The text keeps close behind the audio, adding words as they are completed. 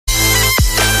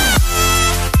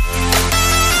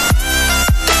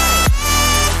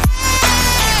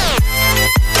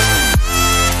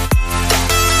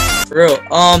for real.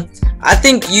 I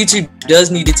think YouTube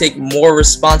does need to take more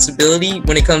responsibility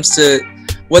when it comes to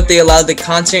what they allow the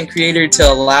content creator to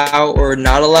allow or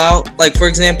not allow. Like, for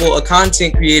example, a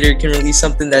content creator can release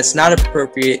something that's not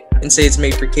appropriate and say it's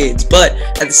made for kids, but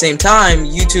at the same time,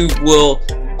 YouTube will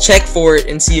check for it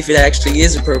and see if it actually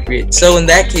is appropriate. So in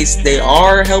that case, they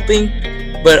are helping,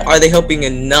 but are they helping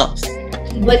enough?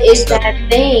 But is that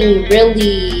thing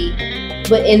really,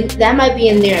 that might be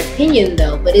in their opinion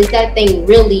though, but is that thing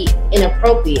really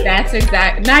inappropriate? That's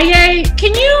exact. Naye,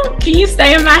 can you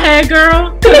stay in my head,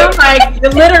 girl? Because I'm like,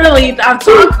 literally, I'm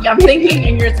talking, I'm thinking,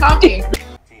 and you're talking.